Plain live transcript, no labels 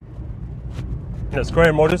It's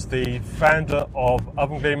Graham Rogers, the founder of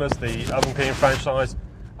Oven Gleamers, the oven cleaning franchise,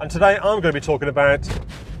 and today I'm going to be talking about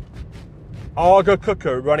AGA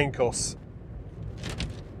cooker running costs.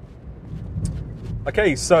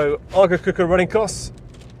 Okay, so AGA cooker running costs.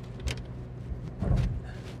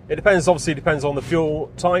 It depends on the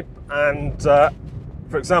fuel type, and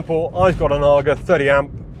for example, I've got an AGA 30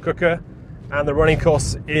 amp cooker, and the running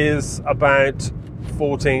cost is about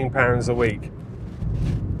 £14 a week.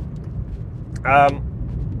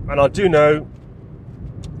 And I do know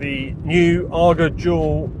the new AGA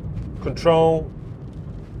dual control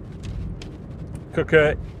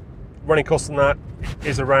cooker running cost on that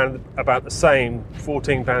is around about the same,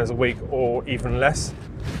 £14 a week or even less.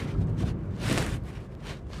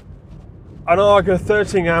 An AGA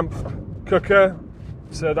 13 amp cooker,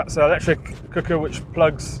 so that's an electric cooker which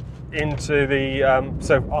plugs into the,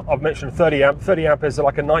 so I've mentioned 30 amp. 30 amp is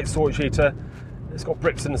like a night storage heater. It's got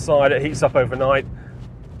bricks inside, it heats up overnight.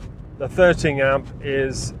 The 13 amp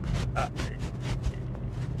is,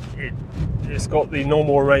 it's got the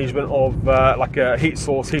normal arrangement of like a heat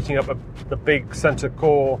source heating up the big center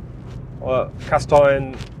core, cast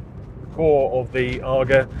iron core of the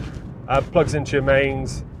AGA, plugs into your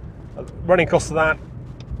mains. Running cost of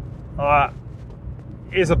that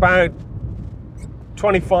is about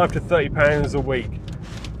 £25 to £30 a week.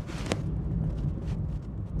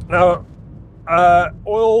 Now,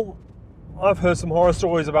 oil, I've heard some horror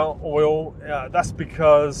stories about oil. That's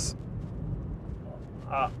because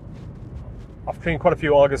I've cleaned quite a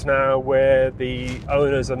few AGAs now where the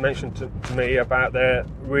owners have mentioned to me about their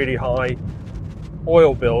really high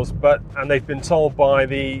oil bills, and they've been told by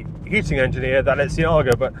the heating engineer that it's the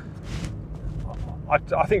AGA, but I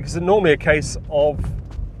think it's normally a case of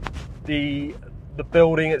the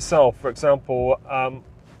building itself. For example, I've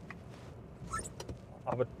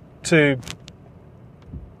had two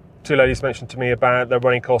ladies mentioned to me about their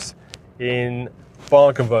running costs in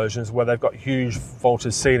barn conversions where they've got huge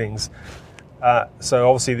vaulted ceilings. So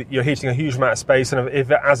obviously you're heating a huge amount of space, and if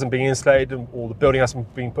it hasn't been insulated or the building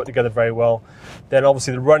hasn't been put together very well, then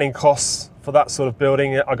obviously the running costs for that sort of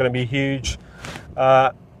building are going to be huge,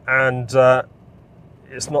 and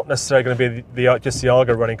it's not necessarily going to be just the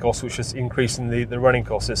AGA running costs which is increasing the running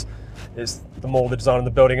costs. It's the more the design of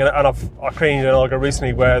the building, and I cleaned an AGA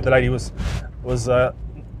recently where the lady was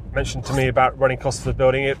mentioned to me about running costs for the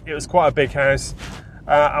building. It was quite a big house,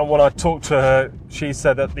 and when I talked to her, she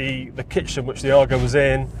said that the kitchen which the AGA was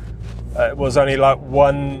in was only like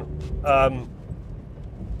one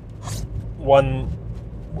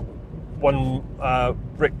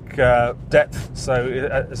brick depth, so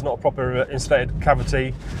it's not a proper insulated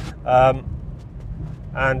cavity, and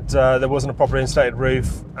there wasn't a proper insulated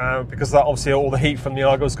roof, because that obviously all the heat from the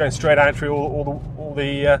AGA was going straight out through all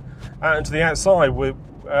the out into the outside.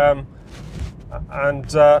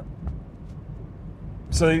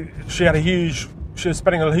 So she was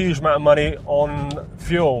spending a huge amount of money on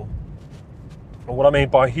fuel. And what I mean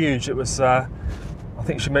by huge, it was I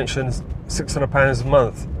think she mentioned £600 a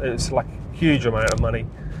month. It's like a huge amount of money.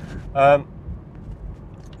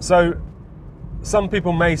 So some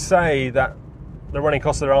people may say that the running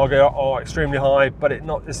costs of the AGA are extremely high, but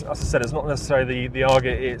as I said, it's not necessarily the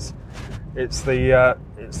AGA. It's the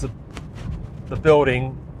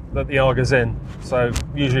building that the AGA's in. So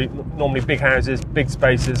normally big houses, big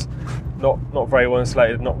spaces, not very well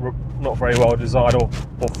insulated, not very well designed or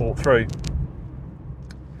thought through.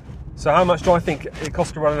 So how much do I think it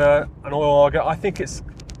costs to run an oil AGA? I think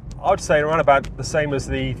I'd say around about the same as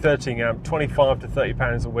the 13 amp, £25 to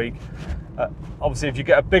 £30 a week. Obviously, if you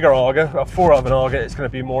get a bigger AGA, a 4-oven AGA, it's going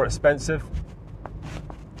to be more expensive.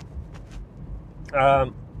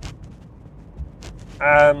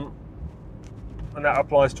 And that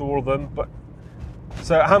applies to all of them. But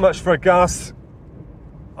so how much for a gas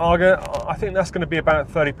AGA? I think that's going to be about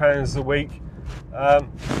 £30 a week.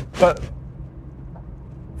 But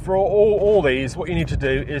for all these, what you need to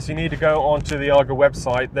do is you need to go onto the AGA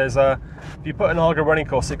website. If you put an AGA running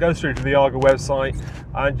cost, it goes through to the AGA website,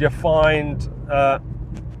 and you find the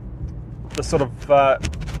sort of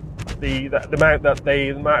the amount of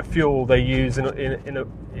fuel they use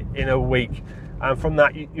in a week. And from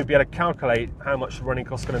that, you'll be able to calculate how much the running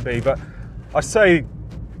cost is going to be. But I say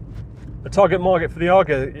the target market for the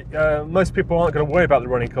AGA, most people aren't going to worry about the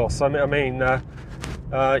running costs. You're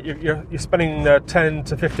spending 10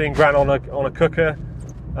 to 15 grand on a cooker.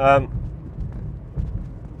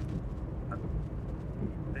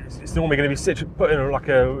 It's normally going to be put in like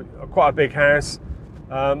quite a big house.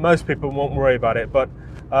 Most people won't worry about it, but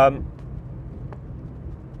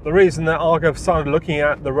the reason that AGA started looking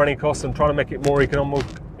at the running costs and trying to make it more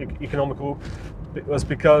economical was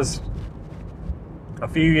because A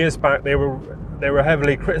few years back, they were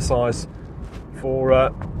heavily criticised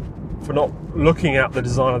for not looking at the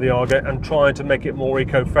design of the AGA and trying to make it more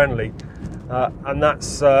eco-friendly, and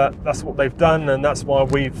that's what they've done, and that's why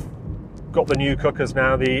we've got the new cookers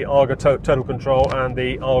now, the AGA Total Control and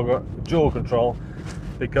the AGA Dual Control,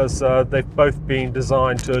 because they've both been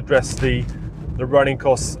designed to address the running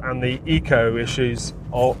costs and the eco issues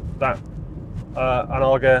of that an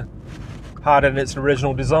AGA had in its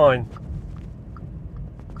original design.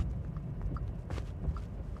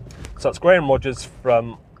 So that's Graham Rogers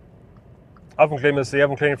from Oven Cleaners, the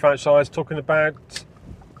Oven Cleaning franchise, talking about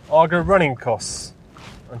AGA running costs.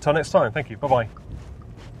 Until next time, thank you. Bye-bye.